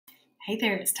Hey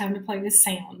there, it's time to play with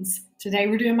sounds. Today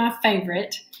we're doing my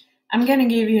favorite. I'm going to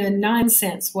give you a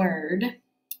nonsense word,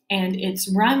 and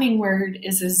its rhyming word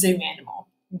is a zoo animal,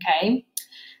 okay?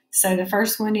 So the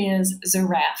first one is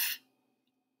giraffe,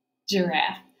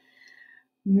 giraffe.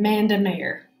 Manda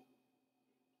bear,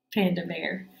 panda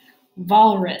bear.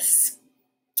 Walrus,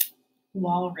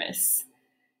 walrus.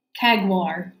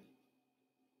 Jaguar,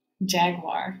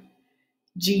 jaguar.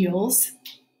 Geels,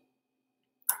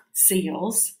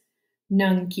 seals.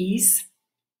 Nunkies,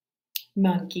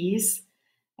 monkeys,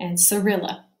 and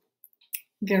gorilla,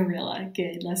 gorilla.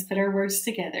 Good. Let's put our words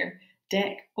together.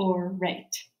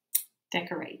 Decorate,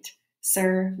 decorate.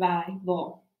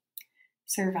 Survival,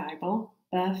 survival.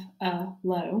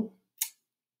 Buffalo,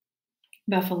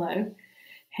 buffalo.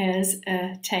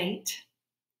 Hesitate,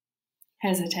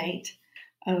 hesitate.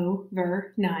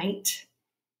 Overnight,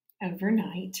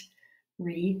 overnight.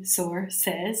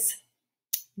 Resources,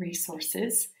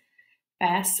 resources.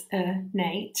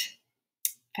 Fascinate,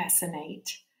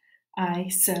 fascinate.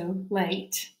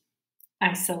 Isolate,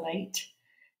 isolate.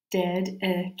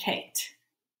 Dedicate,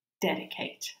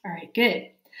 dedicate. All right,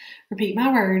 good. Repeat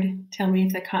my word. Tell me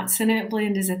if the consonant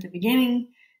blend is at the beginning,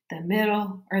 the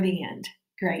middle, or the end.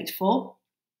 Grateful,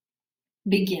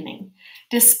 beginning.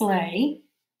 Display,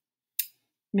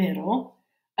 middle.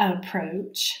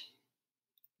 Approach,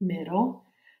 middle.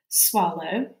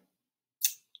 Swallow,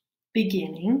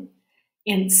 beginning.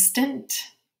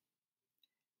 Instant,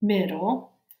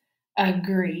 middle.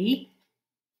 Agree,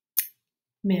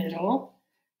 middle.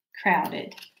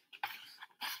 Crowded,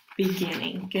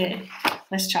 beginning. Good.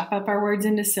 Let's chop up our words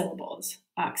into syllables.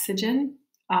 Oxygen,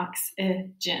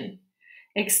 oxygen.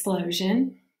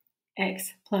 Explosion,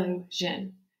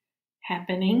 explosion.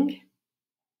 Happening,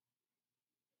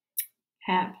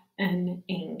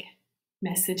 happening.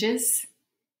 Messages,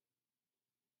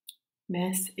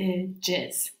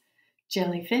 messages.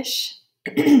 Jellyfish,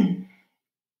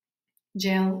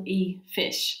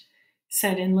 jellyfish.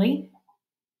 Suddenly,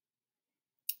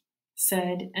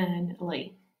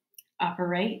 suddenly.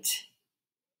 Operate,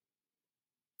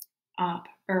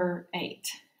 operate.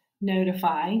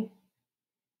 Notify,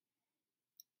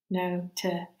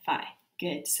 notify.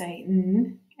 Good. Say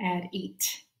n, add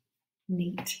eat,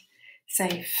 neat.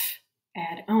 Safe,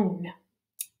 add own,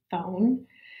 phone.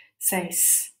 Say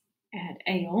s, add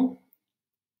ale,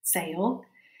 sail.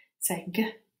 Say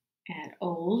g, add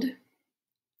old,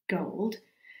 gold.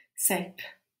 Say p,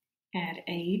 add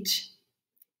age,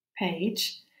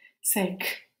 page. Say k,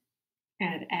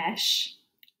 add ash,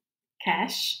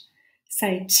 cash.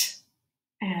 Say t,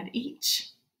 add each,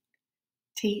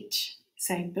 teach.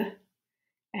 Say b,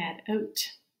 add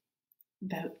oat,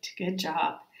 boat. Good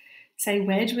job. Say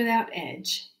wedge without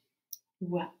edge,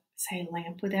 w. Say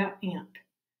lamp without amp,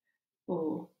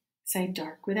 l. Say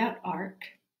dark without arc,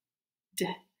 d.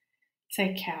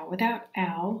 Say cow without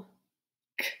owl,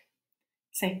 k.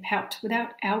 Say pout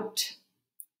without out,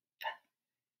 p.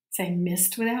 Say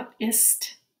mist without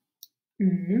ist,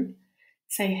 m.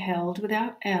 Say held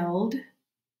without eld, h.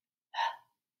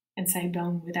 And say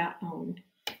bone without own,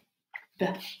 b.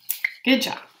 Good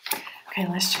job. Okay,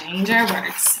 let's change our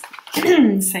words.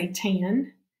 Say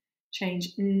tan,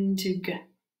 change n to g.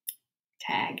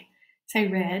 Tag. Say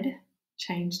red,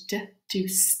 change d to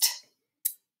st.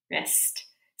 Rest.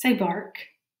 Say bark,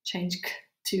 change k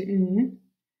to n.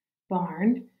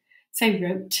 Barn. Say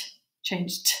wrote,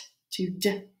 change t to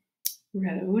d.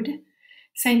 Road.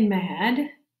 Say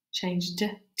mad, change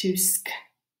d to sk.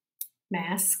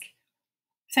 Mask.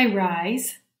 Say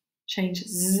rise, change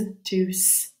z to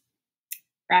s.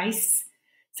 Rice.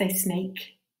 Say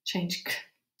snake, change k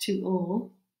to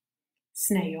ul.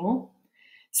 Snail.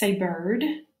 Say bird,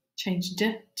 change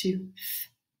d to f.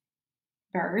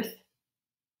 Birth.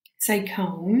 Say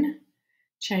cone,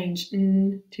 change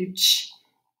n to ch.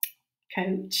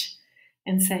 Coach.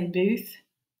 And say booth,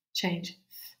 change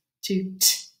f to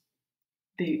t.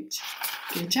 Boot.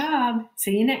 Good job.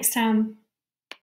 See you next time.